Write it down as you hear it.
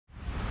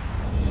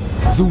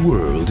The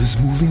world is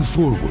moving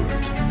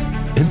forward,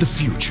 and the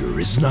future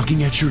is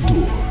knocking at your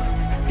door.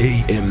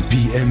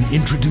 AMPM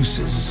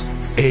introduces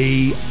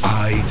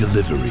AI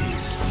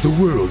Deliveries,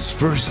 the world's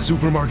first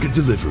supermarket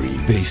delivery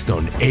based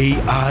on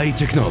AI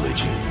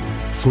technology.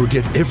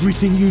 Forget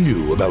everything you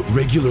knew about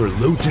regular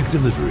low-tech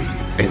delivery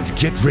and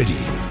get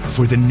ready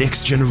for the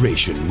next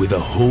generation with a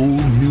whole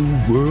new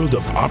world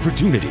of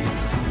opportunities.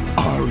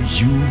 Are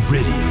you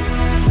ready?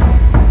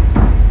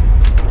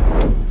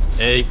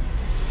 Ehi.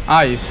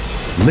 Ai.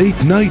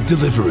 Late night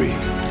delivery.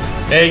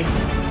 Ehi.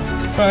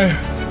 Ai.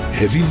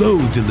 Heavy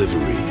load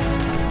delivery.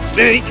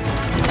 Ehi.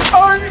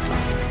 Ai.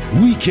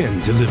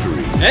 Weekend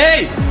delivery.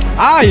 Ehi.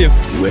 Ai.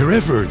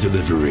 Wherever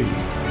delivery.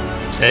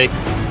 Ehi.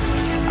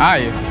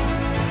 Ai.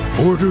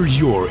 Order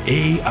your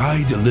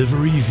AI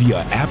delivery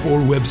via app or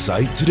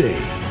website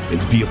today and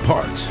be a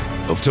part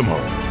of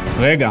tomorrow.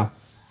 Rega,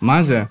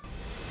 מה זה?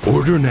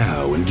 Order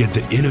now and get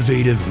the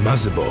innovative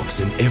Maze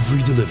box in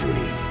every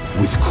delivery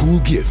with cool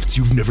gifts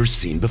you've never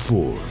seen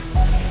before.